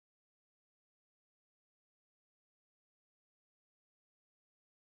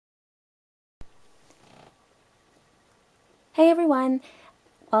Hey everyone,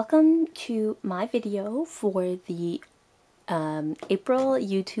 welcome to my video for the April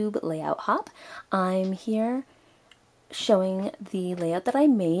YouTube layout hop. I'm here showing the layout that I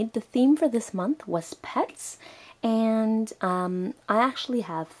made. The theme for this month was pets, and I actually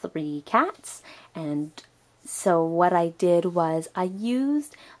have 3 cats, and so what I did was I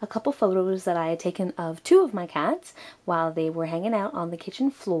used a couple photos that I had taken of 2 of my cats while they were hanging out on the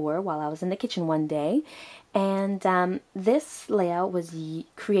kitchen floor while I was in the kitchen one day. And this layout was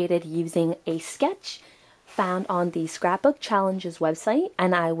created using a sketch found on the Scrapbook Challenges website,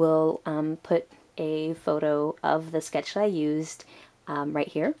 and I will put a photo of the sketch that I used right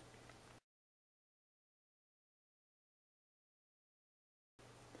here.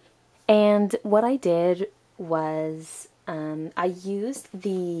 And what I did was I used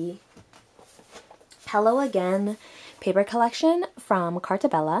the Hello Again paper collection from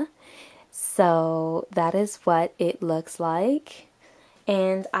Cartabella. So that is what it looks like.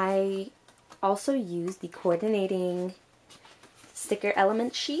 And I also used the coordinating sticker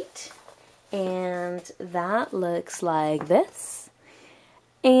element sheet, and that looks like this.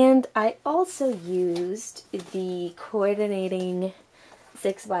 And I also used the coordinating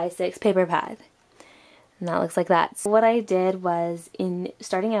 6x6 paper pad, and that looks like that. So what I did was, in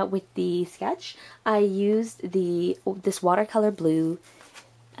starting out with the sketch, I used this watercolor blue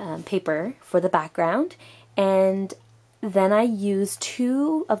paper for the background, and then I used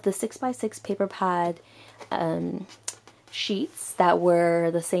 2 of the 6x6 paper pad sheets that were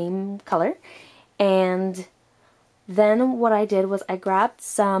the same color. And then what I did was I grabbed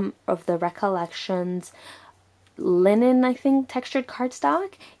some of the Recollections linen, I think, textured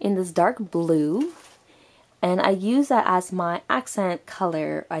cardstock in this dark blue, and I used that as my accent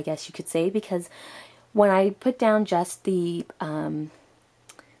color, I guess you could say, because when I put down just the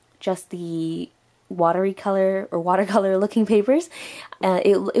watercolor looking papers,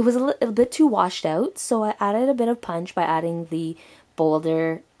 it was a little bit too washed out, so I added a bit of punch by adding the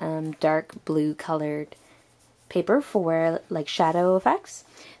bolder dark blue colored paper for like shadow effects.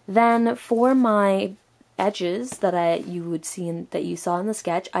 Then for my edges that you saw in the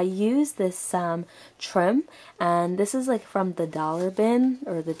sketch, I used this trim, and this is like from the dollar bin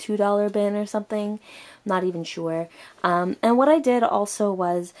or the $2 bin or something, I'm not even sure. And what I did also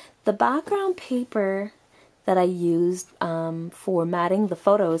was the background paper that I used for matting the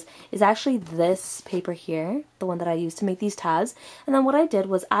photos is actually this paper here, the one that I used to make these tabs. And then what I did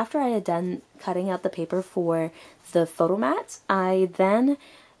was, after I had done cutting out the paper for the photo mats, I then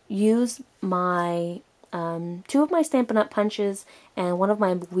used my 2 of my Stampin' Up! Punches and 1 of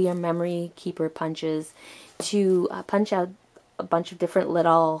my We Are Memory Keeper punches to punch out a bunch of different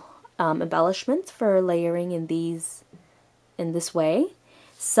little embellishments for layering in this way.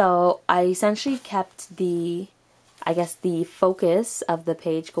 So I essentially kept the focus of the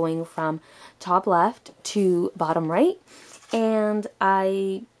page going from top left to bottom right, and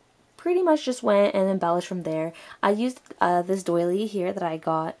I pretty much just went and embellished from there. I used this doily here that I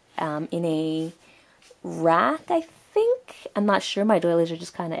got in a rack, I think. I'm not sure, my doilies are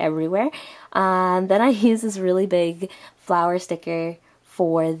just kind of everywhere. Then I used this really big flower sticker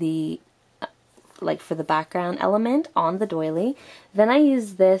for the background element on the doily. Then I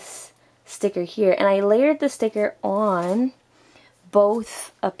used this sticker here, and I layered the sticker on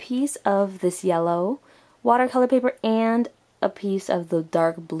both a piece of this yellow watercolor paper and a piece of the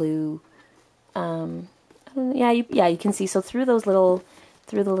dark blue. You can see, so through the little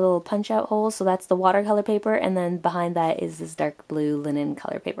punch out holes, so that's the watercolor paper, and then behind that is this dark blue linen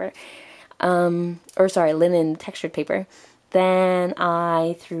color paper, linen textured paper. Then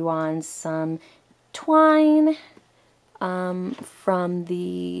I threw on some twine from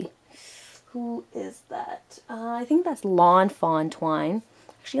the, who is that? I think that's Lawn Fawn twine.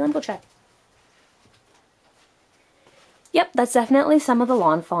 Actually, let me go check. Yep, that's definitely some of the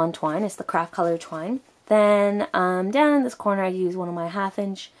Lawn Fawn twine. It's the craft color twine. Then down in this corner I used one of my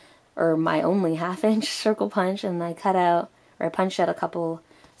my only half-inch circle punch, and I punched out a couple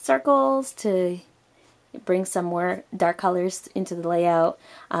circles to bring some more dark colors into the layout.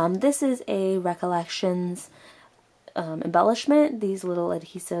 This is a Recollections embellishment, these little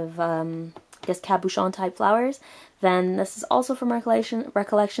adhesive, cabochon type flowers. Then this is also from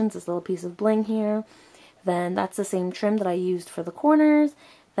Recollections, this little piece of bling here. Then that's the same trim that I used for the corners.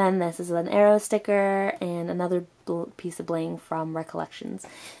 Then this is an arrow sticker and another piece of bling from Recollections.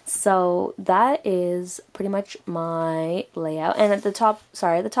 So that is pretty much my layout. And at the top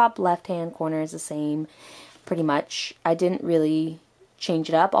left hand corner is the same pretty much. I didn't really change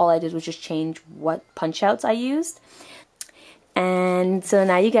it up. All I did was just change what punch outs I used. And so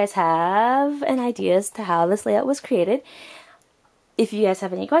now you guys have an idea as to how this layout was created. if you guys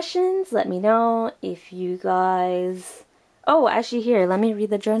have any questions, let me know. If you guys... Oh, actually here, let me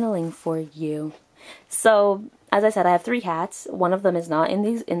read the journaling for you. So, as I said, I have 3 cats. One of them is not in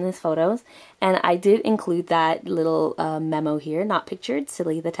these photos, and I did include that little memo here, not pictured,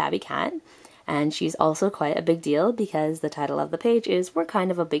 Silly the tabby cat. And she's also quite a big deal because the title of the page is We're Kind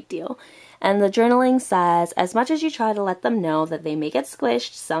of a Big Deal. And the journaling says, as much as you try to let them know that they may get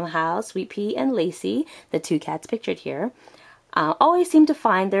squished, somehow Sweet Pea and Lacey, the 2 cats pictured here, always seem to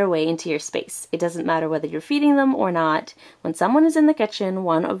find their way into your space. It doesn't matter whether you're feeding them or not. When someone is in the kitchen,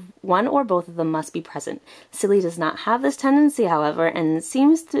 one or both of them must be present. Silly does not have this tendency, however, and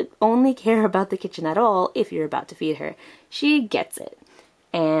seems to only care about the kitchen at all if you're about to feed her. She gets it.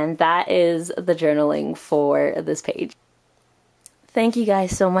 And that is the journaling for this page. Thank you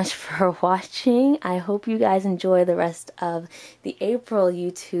guys so much for watching. I hope you guys enjoy the rest of the April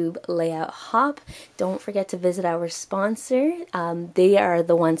YouTube layout hop. Don't forget to visit our sponsor. They are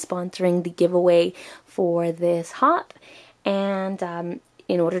the ones sponsoring the giveaway for this hop. And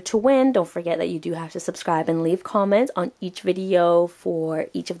in order to win, don't forget that you do have to subscribe and leave comments on each video for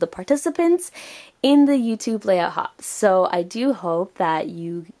each of the participants in the YouTube layout hop. So I do hope that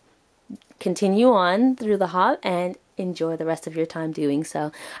you continue on through the hop and enjoy the rest of your time doing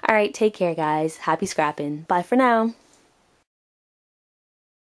so. Alright, take care guys. Happy scrapping. Bye for now.